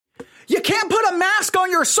 You can't put a mask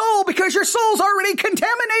on your soul because your soul's already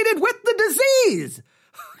contaminated with the disease.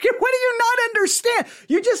 What do you not understand?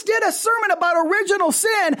 You just did a sermon about original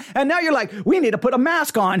sin, and now you're like, we need to put a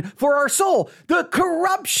mask on for our soul. The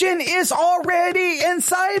corruption is already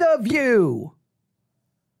inside of you.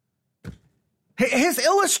 His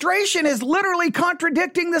illustration is literally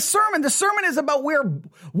contradicting the sermon. The sermon is about where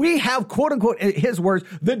we have, quote unquote, his words,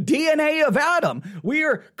 the DNA of Adam. We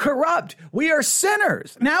are corrupt. We are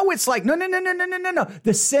sinners. Now it's like, no.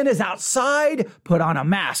 The sin is outside. Put on a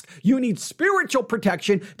mask. You need spiritual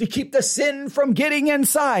protection to keep the sin from getting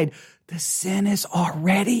inside. The sin is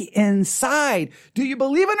already inside. Do you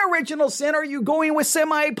believe in original sin, or are you going with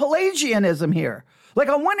semi-Pelagianism here? Like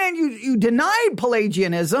on one hand, you denied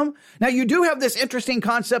Pelagianism. Now you do have this interesting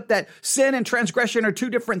concept that sin and transgression are two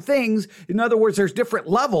different things. In other words, there's different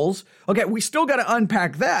levels. Okay, we still got to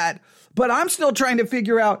unpack that. But I'm still trying to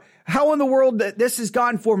figure out how in the world that this has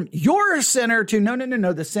gone from you're a sinner to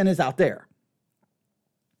no, the sin is out there.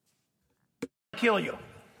 Kill you.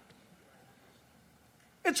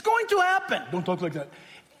 It's going to happen. Don't talk like that.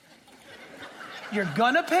 You're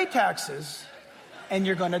going to pay taxes and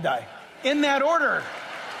you're going to die. In that order.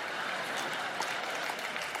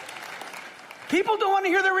 People don't want to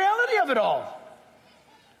hear the reality of it all.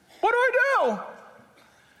 What do I do?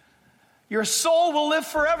 Your soul will live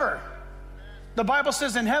forever. The Bible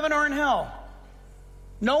says in heaven or in hell.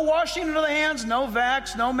 No washing of the hands, no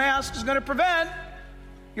vax, no mask is going to prevent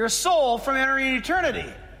your soul from entering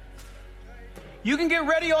eternity. You can get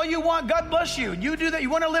ready all you want. God bless you. You do that.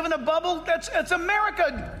 You want to live in a bubble? That's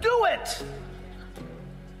America. Do it.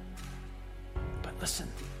 Listen,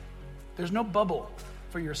 there's no bubble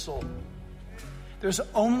for your soul. There's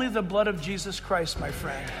only the blood of Jesus Christ, my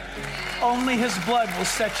friend. Only his blood will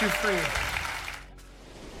set you free.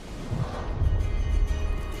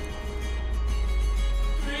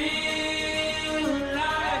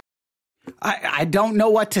 I don't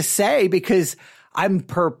know what to say because I'm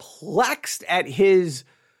perplexed at his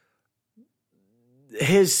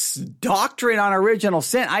doctrine on original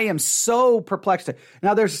sin. I am so perplexed.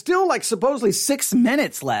 Now there's still like supposedly 6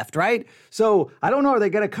 minutes left, right? So I don't know. Are they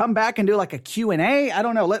going to come back and do like a Q&A? I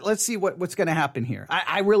don't know. Let's see what's going to happen here.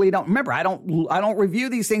 I really don't remember. I don't review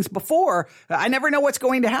these things before. I never know what's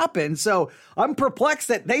going to happen. So I'm perplexed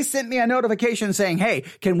that they sent me a notification saying, hey,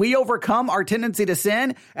 can we overcome our tendency to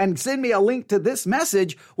sin? And send me a link to this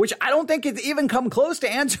message, which I don't think it's even come close to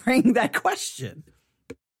answering that question.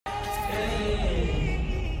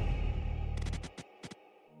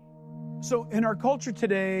 So in our culture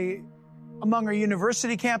today, among our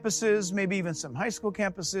university campuses, maybe even some high school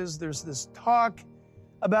campuses, there's this talk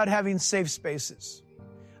about having safe spaces.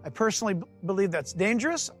 I personally believe that's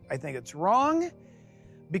dangerous. I think it's wrong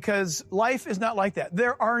because life is not like that.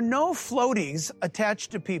 There are no floaties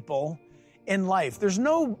attached to people in life. There's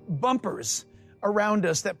no bumpers around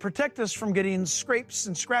us that protect us from getting scrapes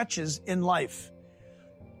and scratches in life.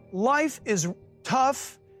 Life is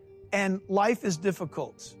tough and life is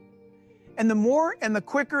difficult. And the more and the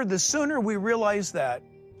quicker, the sooner we realize that,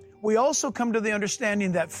 we also come to the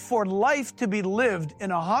understanding that for life to be lived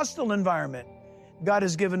in a hostile environment, God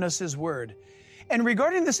has given us his word. And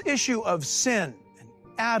regarding this issue of sin and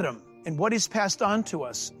Adam and what he's passed on to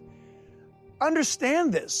us,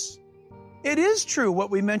 understand this. It is true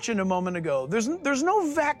what we mentioned a moment ago. There's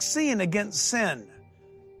no vaccine against sin.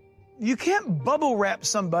 You can't bubble wrap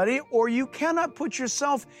somebody, or you cannot put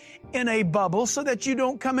yourself in a bubble so that you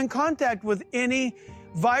don't come in contact with any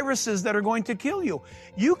viruses that are going to kill you.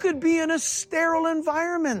 You could be in a sterile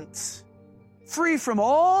environment, free from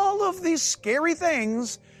all of these scary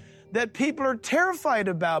things that people are terrified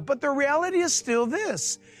about. But the reality is still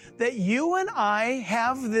this, that you and I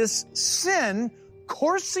have this sin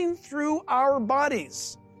coursing through our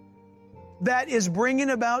bodies that is bringing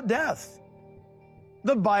about death.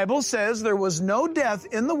 The Bible says there was no death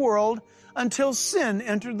in the world until sin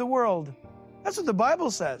entered the world. That's what the Bible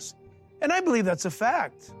says. And I believe that's a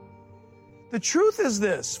fact. The truth is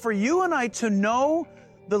this: for you and I to know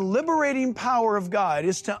the liberating power of God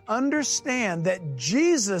is to understand that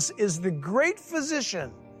Jesus is the great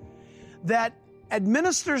physician that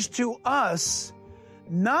administers to us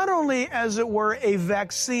not only, as it were, a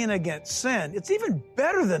vaccine against sin. It's even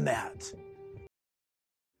better than that.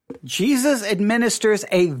 Jesus administers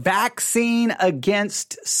a vaccine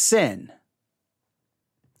against sin.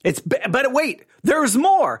 But wait, there's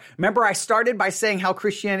more. Remember, I started by saying how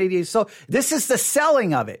Christianity is so. This is the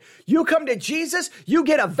selling of it. You come to Jesus, you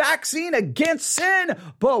get a vaccine against sin.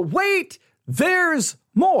 But wait, there's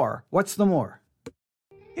more. What's the more?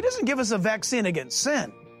 He doesn't give us a vaccine against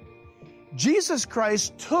sin. Jesus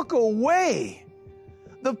Christ took away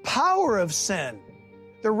the power of sin,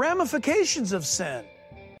 the ramifications of sin.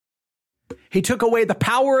 He took away the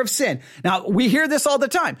power of sin. Now, we hear this all the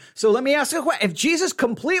time. So let me ask you a question. If Jesus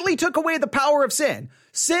completely took away the power of sin,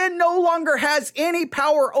 sin no longer has any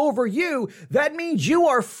power over you. That means you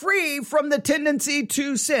are free from the tendency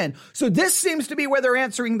to sin. So this seems to be where they're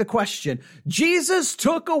answering the question. Jesus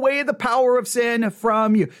took away the power of sin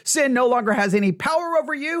from you. Sin no longer has any power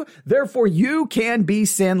over you. Therefore, you can be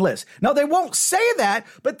sinless. Now, they won't say that,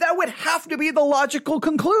 but that would have to be the logical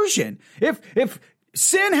conclusion. If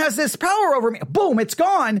sin has this power over me, boom, it's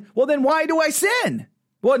gone. Well, then why do I sin?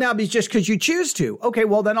 Well, now it's just because you choose to. Okay,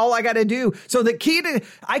 well, then all I got to do. So the key to,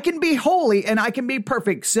 I can be holy and I can be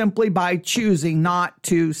perfect simply by choosing not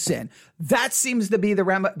to sin. That seems to be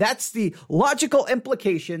that's the logical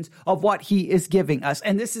implications of what he is giving us.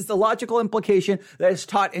 And this is the logical implication that is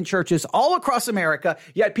taught in churches all across America,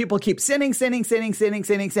 yet people keep sinning,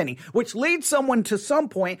 which leads someone to some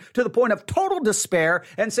point, to the point of total despair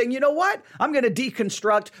and saying, you know what? I'm going to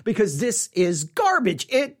deconstruct because this is garbage.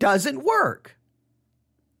 It doesn't work.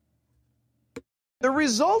 The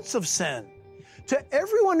results of sin. To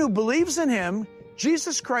everyone who believes in him,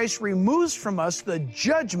 Jesus Christ removes from us the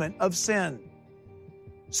judgment of sin.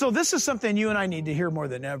 So this is something you and I need to hear more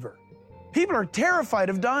than ever. People are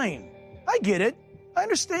terrified of dying. I get it. I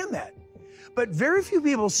understand that. But very few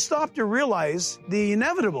people stop to realize the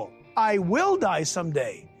inevitable. I will die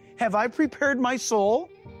someday. Have I prepared my soul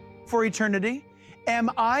for eternity?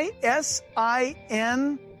 Am I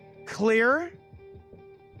S-I-N clear?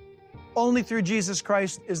 Only through Jesus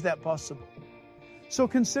Christ is that possible. So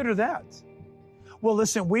consider that. Well,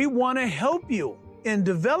 listen, we want to help you in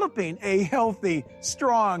developing a healthy,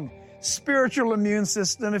 strong, spiritual immune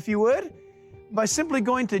system, if you would, by simply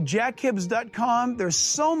going to jackhibbs.com. There's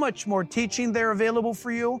so much more teaching there available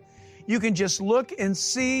for you. You can just look and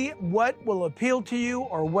see what will appeal to you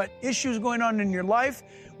or what issues going on in your life.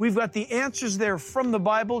 We've got the answers there from the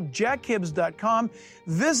Bible, jackhibbs.com.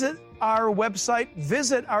 Visit our website,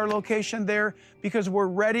 visit our location there, because we're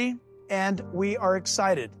ready and we are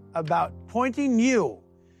excited about pointing you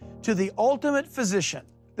to the ultimate physician,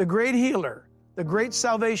 the great healer, the great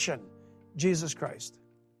salvation, Jesus Christ.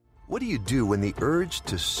 What do you do when the urge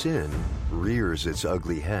to sin rears its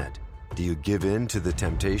ugly head? Do you give in to the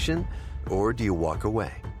temptation, or do you walk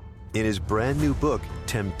away? In his brand new book,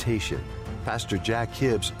 Temptation, Pastor Jack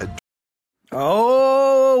Hibbs.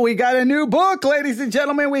 Oh, we got a new book, ladies and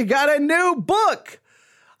gentlemen. We got a new book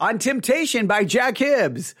on temptation by Jack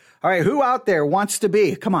Hibbs. All right, who out there wants to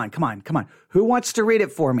be? Come on. Who wants to read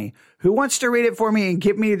it for me? Who wants to read it for me and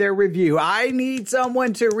give me their review? I need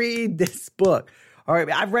someone to read this book. All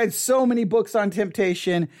right, I've read so many books on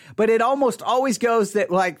temptation, but it almost always goes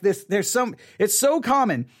that like this, it's so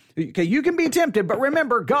common. Okay, you can be tempted, but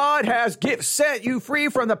remember, God has set you free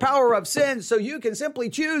from the power of sin, so you can simply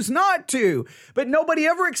choose not to. But nobody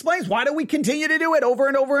ever explains, why do we continue to do it over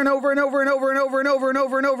and over and over and over and over and over and over and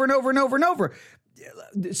over and over and over and over and over?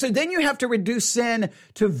 So then you have to reduce sin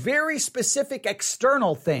to very specific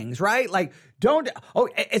external things, right? Like,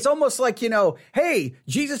 it's almost like, hey,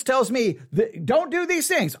 Jesus tells me, don't do these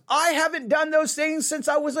things. I haven't done those things since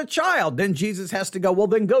I was a child. Then Jesus has to go, well,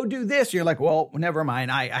 then go do this. You're like, well, never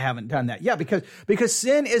mind. I haven't done that. Yeah, because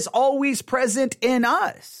sin is always present in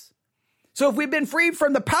us. So if we've been freed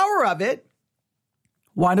from the power of it,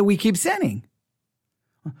 why do we keep sinning?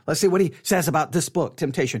 Let's see what he says about this book,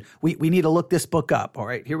 Temptation. We need to look this book up. All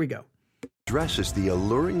right, here we go. Addresses the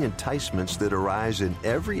alluring enticements that arise in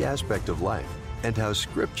every aspect of life and how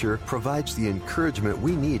Scripture provides the encouragement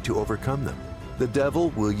we need to overcome them. The devil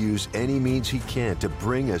will use any means he can to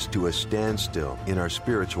bring us to a standstill in our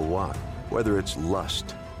spiritual walk, whether it's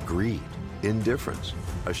lust, greed, indifference,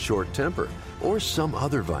 a short temper, or some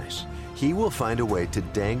other vice, he will find a way to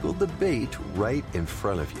dangle the bait right in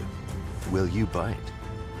front of you. Will you bite?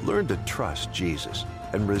 Learn to trust Jesus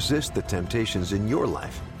and resist the temptations in your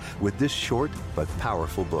life with this short but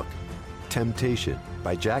powerful book. Temptation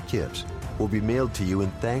by Jack Hibbs will be mailed to you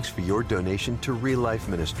in thanks for your donation to Real Life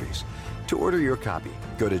Ministries. To order your copy,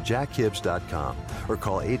 go to jackhibbs.com or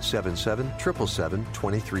call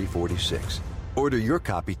 877-777-2346. Order your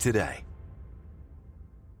copy today.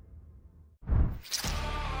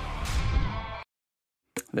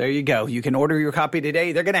 There you go. You can order your copy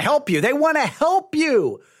today. They're going to help you. They want to help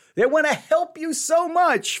you. They want to help you so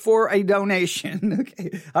much for a donation.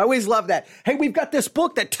 Okay. I always love that. Hey, we've got this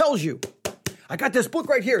book that tells you. I got this book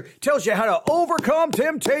right here. Tells you how to overcome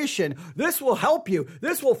temptation. This will help you.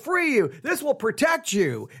 This will free you. This will protect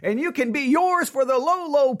you. And you can be yours for the low,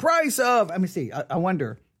 low price of. Let me see. I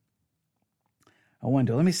wonder.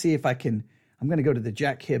 Let me see if I can. I'm going to go to the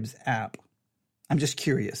Jack Hibbs app. I'm just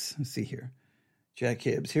curious. Let's see here. Jack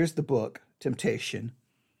Hibbs. Here's the book, Temptation.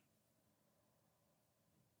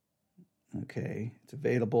 Okay, it's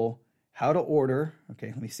available. How to order. Okay,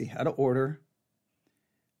 let me see how to order.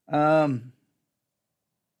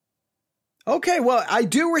 Okay, well, I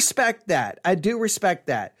do respect that. I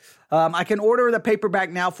can order the paperback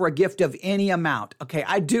now for a gift of any amount. Okay,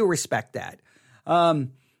 I do respect that.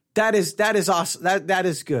 That is awesome. That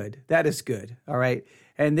is good. That is good. All right.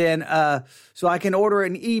 And then, so I can order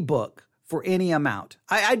an ebook for any amount.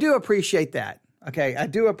 I do appreciate that. Okay. I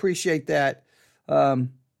do appreciate that.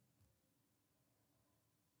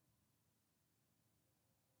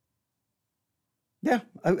 Yeah,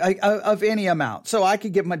 of any amount. So I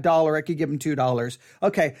could give him $1. I could give him $2.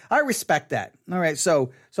 Okay, I respect that. All right,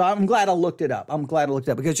 so I'm glad I looked it up.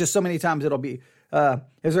 Because just so many times it'll be,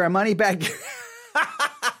 is there a money back?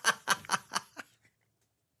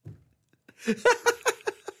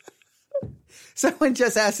 Someone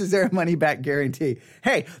just asked, is there a money back guarantee?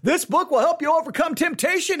 Hey, this book will help you overcome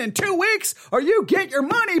temptation in 2 weeks or you get your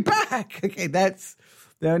money back. Okay,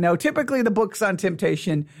 no, typically the books on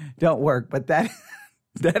temptation don't work, but that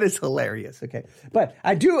is hilarious. Okay. But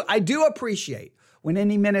I do appreciate when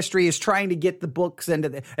any ministry is trying to get the books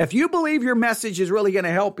into if you believe your message is really going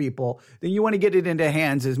to help people, then you want to get it into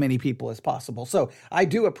hands as many people as possible. So I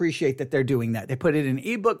do appreciate that they're doing that. They put it in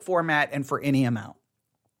ebook format and for any amount.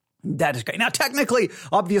 That is great. Now, technically,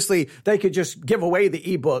 obviously, they could just give away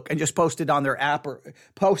the ebook and just post it on their app or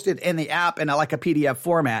post it in the app in like a PDF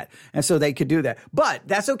format. And so they could do that. But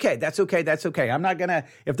that's okay. I'm not going to,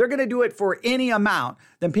 if they're going to do it for any amount,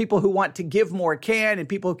 then people who want to give more can, and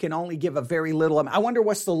people who can only give a very little amount. I wonder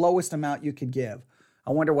what's the lowest amount you could give.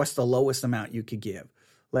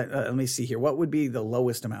 Let me see here. What would be the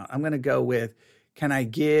lowest amount? I'm going to go with, can I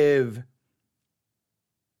give...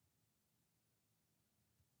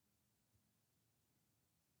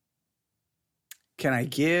 Can I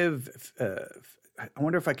give, I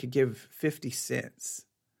wonder if I could give 50 cents.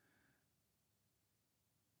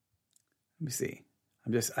 Let me see.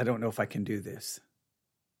 I don't know if I can do this.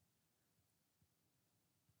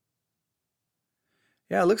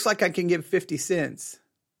 Yeah, it looks like I can give 50 cents.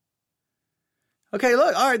 Okay,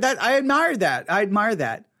 look, all right, I admire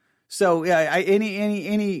that. So yeah,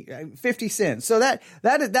 any 50 cents. So that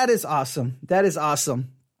is awesome. That is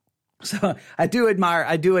awesome. So I do admire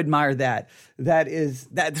that.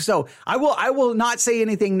 So I will not say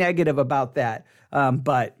anything negative about that.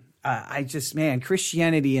 But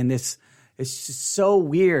Christianity in this is just so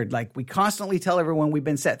weird. Like, we constantly tell everyone we've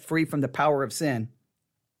been set free from the power of sin.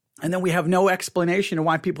 And then we have no explanation of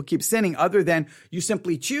why people keep sinning other than you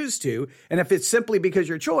simply choose to. And if it's simply because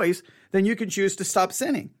your choice, then you can choose to stop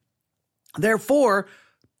sinning. Therefore,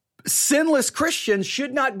 sinless Christians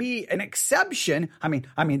should not be an exception. I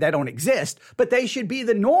mean, they don't exist, but they should be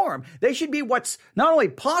the norm. They should be what's not only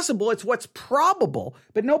possible, it's what's probable.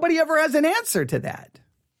 But nobody ever has an answer to that.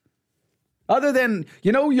 Other than,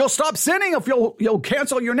 you'll stop sinning if you'll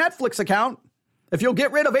cancel your Netflix account. If you'll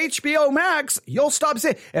get rid of HBO Max, you'll stop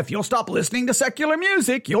sinning. If you'll stop listening to secular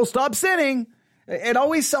music, you'll stop sinning. It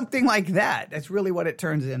always something like that. That's really what it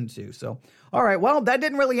turns into. So, all right, well, that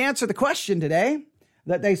didn't really answer the question today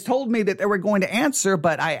that they told me that they were going to answer,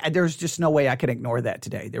 but there's just no way I could ignore that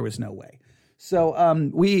today. There was no way. So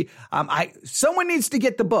someone needs to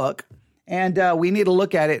get the book, and we need to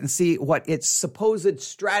look at it and see what its supposed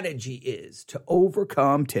strategy is to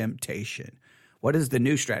overcome temptation. What is the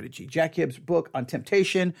new strategy? Jack Hibbs' book on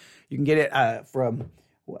temptation. You can get it from,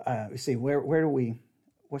 let's see, where do we,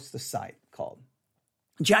 what's the site called?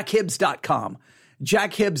 JackHibbs.com.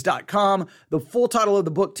 jackhibbs.com. The full title of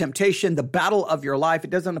the book, Temptation, The Battle of Your Life. It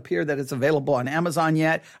doesn't appear that it's available on Amazon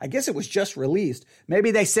yet. I guess it was just released.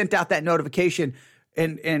 Maybe they sent out that notification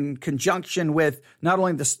in conjunction with not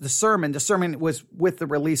only the sermon. The sermon was with the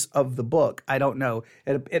release of the book. I don't know.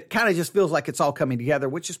 It kind of just feels like it's all coming together,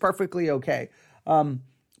 which is perfectly okay.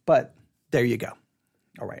 But there you go.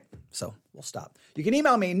 All right. So we'll stop. You can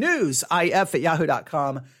email me,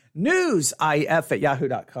 newsif@yahoo.com,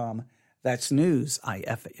 newsif@yahoo.com. That's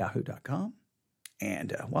newsif@yahoo.com.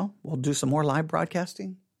 And, we'll do some more live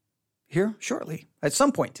broadcasting here shortly at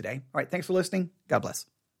some point today. All right. Thanks for listening. God bless.